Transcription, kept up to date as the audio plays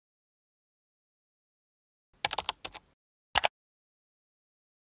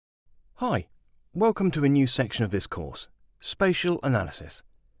Hi, welcome to a new section of this course, Spatial Analysis.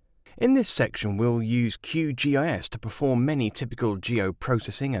 In this section we'll use QGIS to perform many typical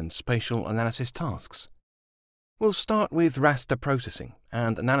geoprocessing and spatial analysis tasks. We'll start with raster processing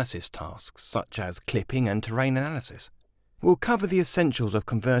and analysis tasks such as clipping and terrain analysis. We'll cover the essentials of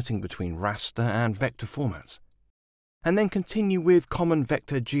converting between raster and vector formats, and then continue with common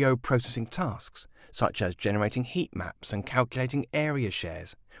vector geoprocessing tasks such as generating heat maps and calculating area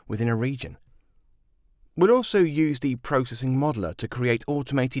shares within a region. We'll also use the processing modeler to create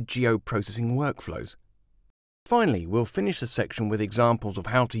automated geoprocessing workflows. Finally, we'll finish the section with examples of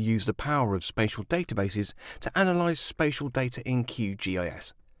how to use the power of spatial databases to analyze spatial data in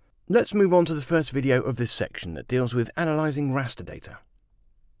QGIS. Let's move on to the first video of this section that deals with analyzing raster data.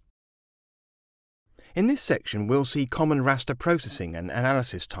 In this section, we'll see common raster processing and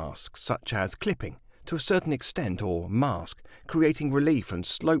analysis tasks such as clipping, to a certain extent, or mask, creating relief and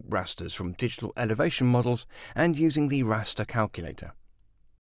slope rasters from digital elevation models and using the Raster Calculator.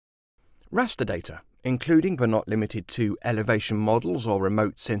 Raster data, including but not limited to elevation models or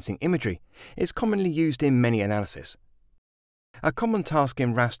remote sensing imagery, is commonly used in many analyses. A common task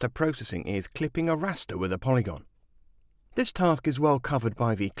in raster processing is clipping a raster with a polygon. This task is well covered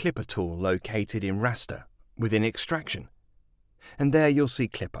by the Clipper tool located in Raster within Extraction, and there you'll see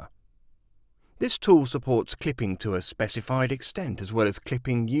Clipper. This tool supports clipping to a specified extent as well as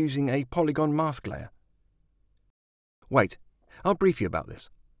clipping using a polygon mask layer. Wait, I'll brief you about this.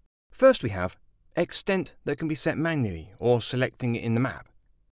 First we have extent that can be set manually or selecting it in the map.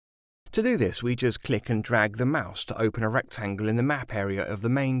 To do this, we just click and drag the mouse to open a rectangle in the map area of the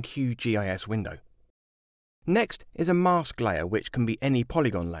main QGIS window. Next is a mask layer, which can be any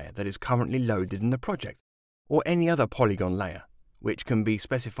polygon layer that is currently loaded in the project, or any other polygon layer, which can be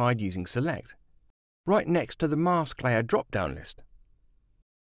specified using Select, right next to the mask layer drop-down list.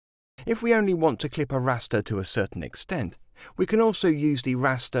 If we only want to clip a raster to a certain extent, we can also use the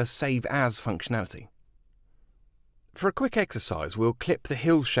Raster Save As functionality. For a quick exercise, we'll clip the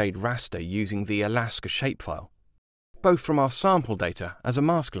hillshade raster using the Alaska shapefile, both from our sample data as a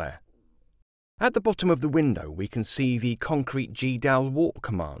mask layer. At the bottom of the window, we can see the concrete GDAL warp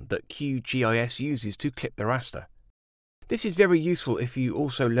command that QGIS uses to clip the raster. This is very useful if you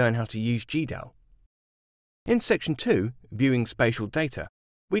also learn how to use GDAL. In Section 2, Viewing Spatial Data,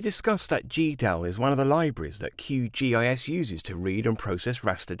 we discussed that GDAL is one of the libraries that QGIS uses to read and process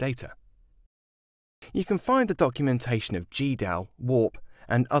raster data. You can find the documentation of GDAL, warp,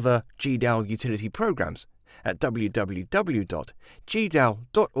 and other GDAL utility programs at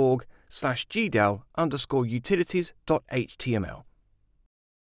www.gdal.org/gdal_utilities.html.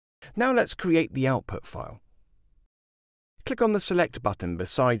 Now let's create the output file. Click on the Select button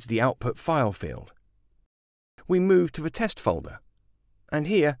besides the Output File field. We move to the test folder, and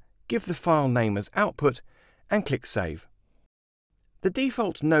here give the file name as Output and click Save. The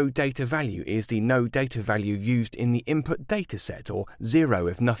default no data value is the no data value used in the input dataset, or 0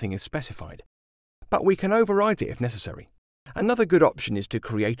 if nothing is specified, but we can override it if necessary. Another good option is to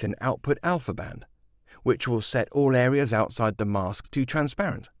create an output alpha band, which will set all areas outside the mask to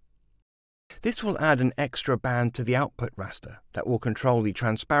transparent. This will add an extra band to the output raster that will control the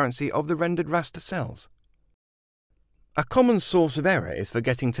transparency of the rendered raster cells. A common source of error is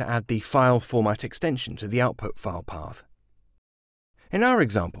forgetting to add the file format extension to the output file path. In our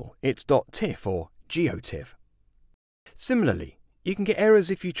example, it's .tiff or geotiff. Similarly, you can get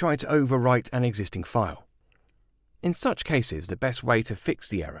errors if you try to overwrite an existing file. In such cases, the best way to fix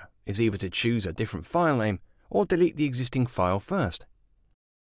the error is either to choose a different file name or delete the existing file first.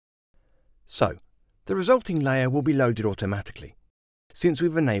 So, the resulting layer will be loaded automatically, since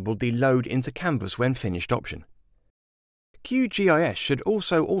we've enabled the Load into Canvas when finished option. QGIS should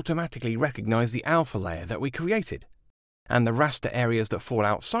also automatically recognize the alpha layer that we created, and the raster areas that fall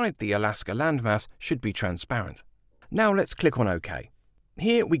outside the Alaska landmass should be transparent. Now let's click on OK.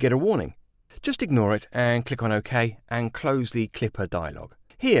 Here we get a warning. Just ignore it and click on OK and close the Clipper dialog.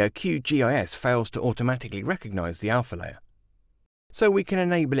 Here QGIS fails to automatically recognize the alpha layer, so we can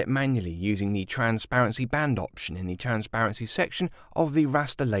enable it manually using the Transparency Band option in the Transparency section of the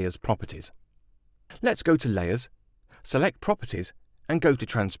Raster Layers properties. Let's go to Layers, select Properties and go to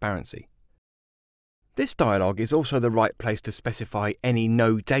Transparency. This dialog is also the right place to specify any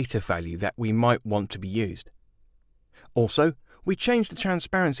no data value that we might want to be used. Also, we change the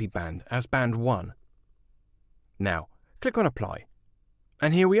transparency band as band 1. Now, click on Apply,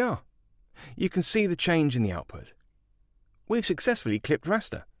 and here we are. You can see the change in the output. We've successfully clipped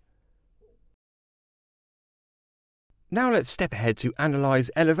raster. Now let's step ahead to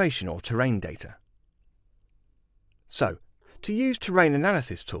analyze elevation or terrain data. So, to use terrain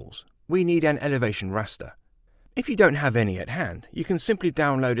analysis tools, we need an elevation raster. If you don't have any at hand, you can simply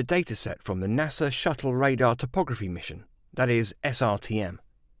download a dataset from the NASA Shuttle Radar Topography Mission, that is SRTM,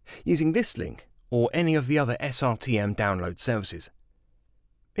 using this link or any of the other SRTM download services.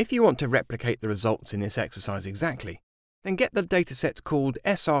 If you want to replicate the results in this exercise exactly, then get the dataset called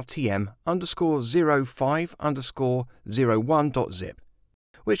SRTM_05_01.zip,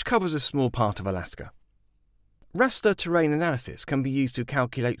 which covers a small part of Alaska. Raster terrain analysis can be used to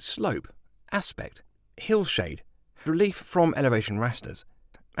calculate slope, aspect, hillshade, relief from elevation rasters,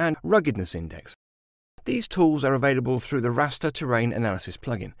 and ruggedness index. These tools are available through the Raster Terrain Analysis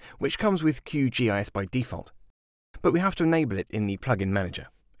plugin, which comes with QGIS by default, but we have to enable it in the plugin manager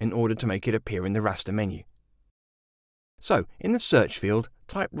in order to make it appear in the raster menu. So, in the search field,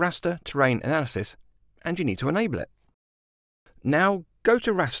 type Raster Terrain Analysis, and you need to enable it. Now, go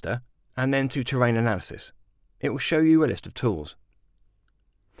to Raster, and then to Terrain Analysis. It will show you a list of tools.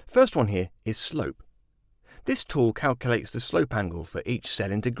 First one here is Slope. This tool calculates the slope angle for each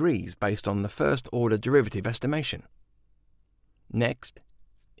cell in degrees based on the first-order derivative estimation. Next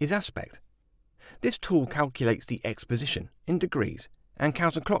is Aspect. This tool calculates the X position in degrees and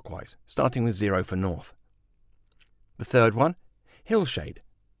counterclockwise, starting with 0 for north. The third one, Hillshade.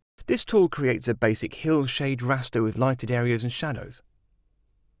 This tool creates a basic hillshade raster with lighted areas and shadows.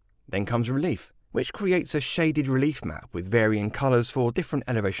 Then comes Relief, which creates a shaded relief map with varying colours for different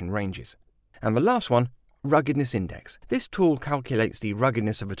elevation ranges. And the last one, Ruggedness Index. This tool calculates the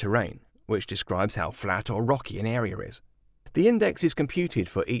ruggedness of a terrain, which describes how flat or rocky an area is. The index is computed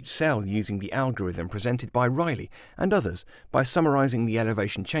for each cell using the algorithm presented by Riley and others by summarising the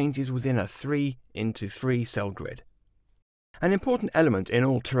elevation changes within a 3x3 cell grid. An important element in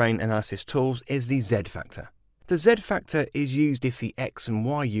all terrain analysis tools is the Z-factor. The Z-factor is used if the X and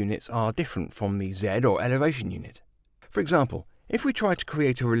Y units are different from the Z or elevation unit. For example, if we try to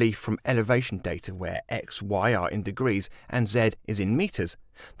create a relief from elevation data where X, Y are in degrees and Z is in meters,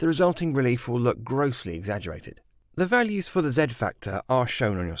 the resulting relief will look grossly exaggerated. The values for the Z-factor are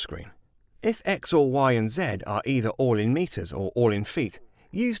shown on your screen. If X or Y and Z are either all in meters or all in feet,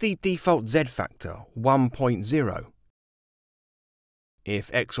 use the default Z-factor 1.0.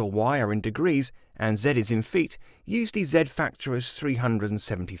 If X or Y are in degrees and Z is in feet, use the Z-factor as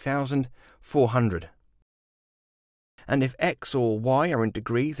 370,400. And if X or Y are in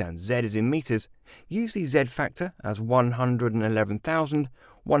degrees and Z is in meters, use the Z-factor as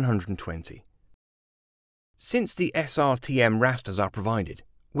 111,120. Since the SRTM rasters are provided,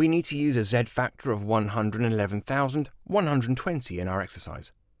 we need to use a Z-factor of 111,120 in our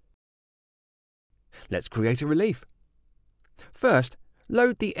exercise. Let's create a relief. First,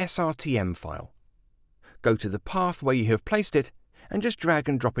 load the SRTM file. Go to the path where you have placed it and just drag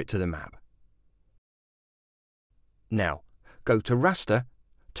and drop it to the map. Now, go to Raster,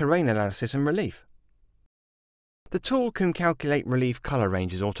 Terrain Analysis and Relief. The tool can calculate relief colour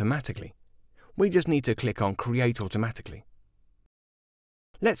ranges automatically. We just need to click on Create Automatically.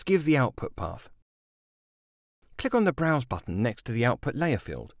 Let's give the output path. Click on the Browse button next to the Output Layer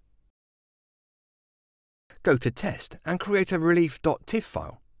field. Go to Test and create a relief.tif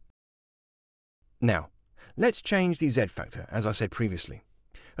file. Now, let's change the Z-factor as I said previously.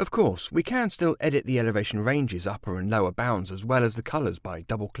 Of course, we can still edit the elevation ranges upper and lower bounds as well as the colours by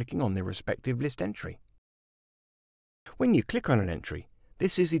double-clicking on the respective list entry. When you click on an entry,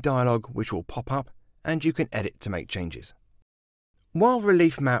 this is the dialog which will pop up and you can edit to make changes. While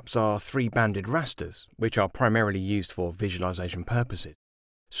relief maps are 3-banded rasters, which are primarily used for visualization purposes,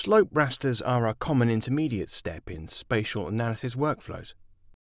 slope rasters are a common intermediate step in spatial analysis workflows.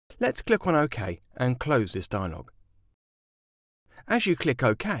 Let's click on OK and close this dialog. As you click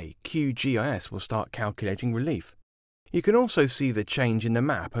OK, QGIS will start calculating relief. You can also see the change in the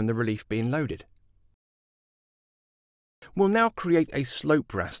map and the relief being loaded. We'll now create a slope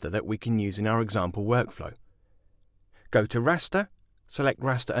raster that we can use in our example workflow. Go to Raster, select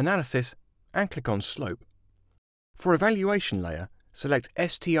Raster Analysis, and click on Slope. For Evaluation Layer, select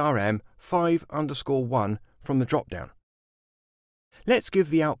STRM5_1 from the drop-down. Let's give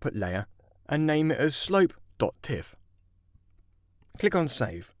the output layer and name it as slope.tif. Click on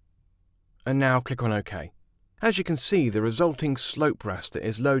Save, and now click on OK. As you can see, the resulting slope raster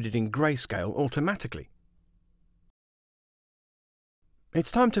is loaded in grayscale automatically. It's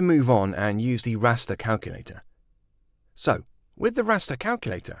time to move on and use the Raster Calculator. So, with the Raster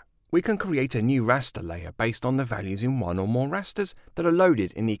Calculator, we can create a new raster layer based on the values in one or more rasters that are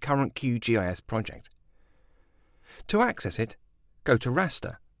loaded in the current QGIS project. To access it, go to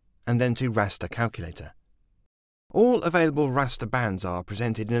Raster, and then to Raster Calculator. All available raster bands are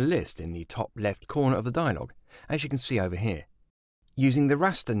presented in a list in the top left corner of the dialog, as you can see over here. using the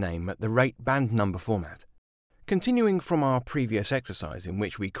raster name at the rate band number format. Continuing from our previous exercise in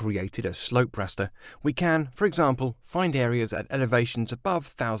which we created a slope raster, we can, for example, find areas at elevations above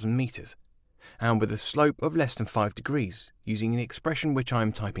 1,000 meters, and with a slope of less than 5 degrees, using the expression which I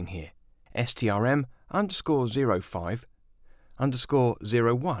am typing here,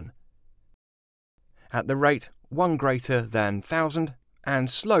 strm_05_01, at the rate 1 greater than 1,000, and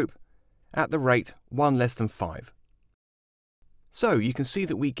slope at the rate 1 less than 5. So you can see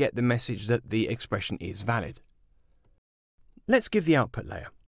that we get the message that the expression is valid. Let's give the output layer.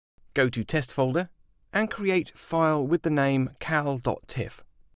 Go to Test folder and create file with the name cal.tif.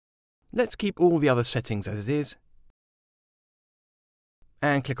 Let's keep all the other settings as it is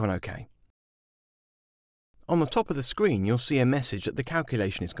and click on OK. On the top of the screen you'll see a message that the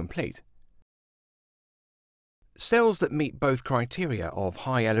calculation is complete. Cells that meet both criteria of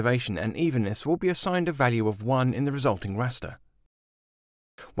high elevation and evenness will be assigned a value of 1 in the resulting raster,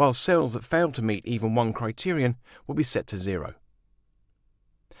 while cells that fail to meet even one criterion will be set to 0.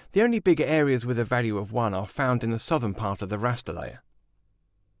 The only bigger areas with a value of 1 are found in the southern part of the raster layer.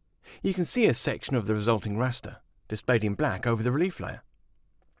 You can see a section of the resulting raster, displayed in black over the relief layer.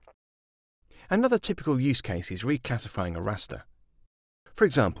 Another typical use case is reclassifying a raster. For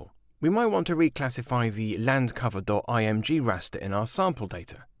example, we might want to reclassify the landcover.img raster in our sample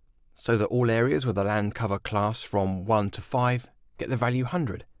data, so that all areas with a land cover class from 1 to 5 get the value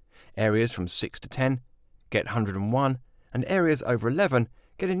 100, areas from 6 to 10 get 101, and areas over 11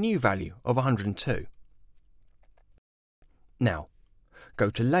 get a new value of 102. Now, go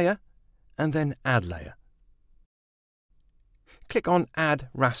to Layer and then Add Layer. Click on Add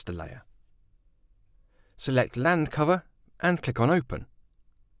Raster Layer. Select Land Cover and click on Open.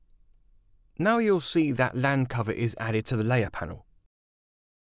 Now you'll see that land cover is added to the layer panel.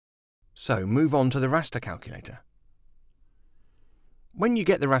 So move on to the Raster Calculator. When you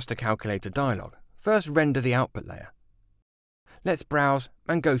get the Raster Calculator dialog, first render the output layer. Let's browse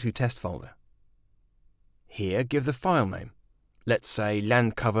and go to Test folder. Here give the file name. Let's say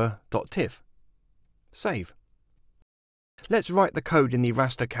landcover.tif. Save. Let's write the code in the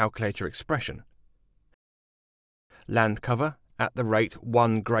Raster Calculator expression. Land cover at the rate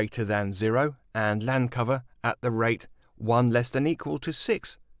 1 greater than 0 and land cover at the rate 1 less than equal to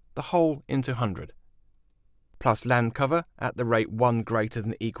 6, the whole into 100, plus land cover at the rate 1 greater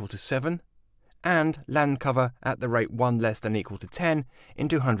than equal to 7 and land cover at the rate 1 less than equal to 10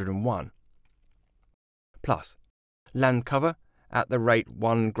 into 101, plus land cover at the rate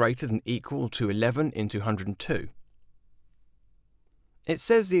 1 greater than equal to 11 into 102. It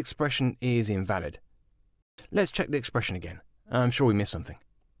says the expression is invalid. Let's check the expression again. I'm sure we missed something.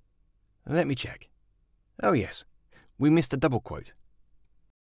 Let me check. Oh yes, we missed a double quote.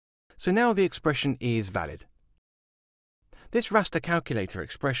 So now the expression is valid. This Raster Calculator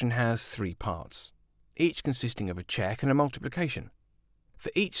expression has 3 parts, each consisting of a check and a multiplication.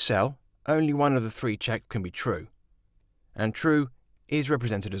 For each cell, only one of the 3 checks can be true, and true is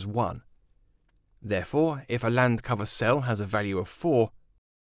represented as 1. Therefore, if a land cover cell has a value of 4,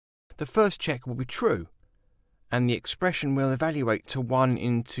 the first check will be true, and the expression will evaluate to 1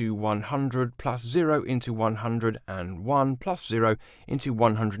 into 100 plus 0 into 100 and 1 plus 0 into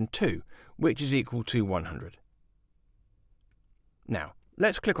 102, which is equal to 100. Now,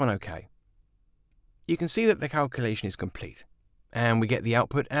 let's click on OK. You can see that the calculation is complete, and we get the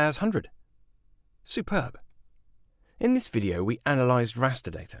output as 100. Superb! In this video we analysed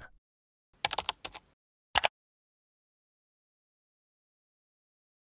raster data.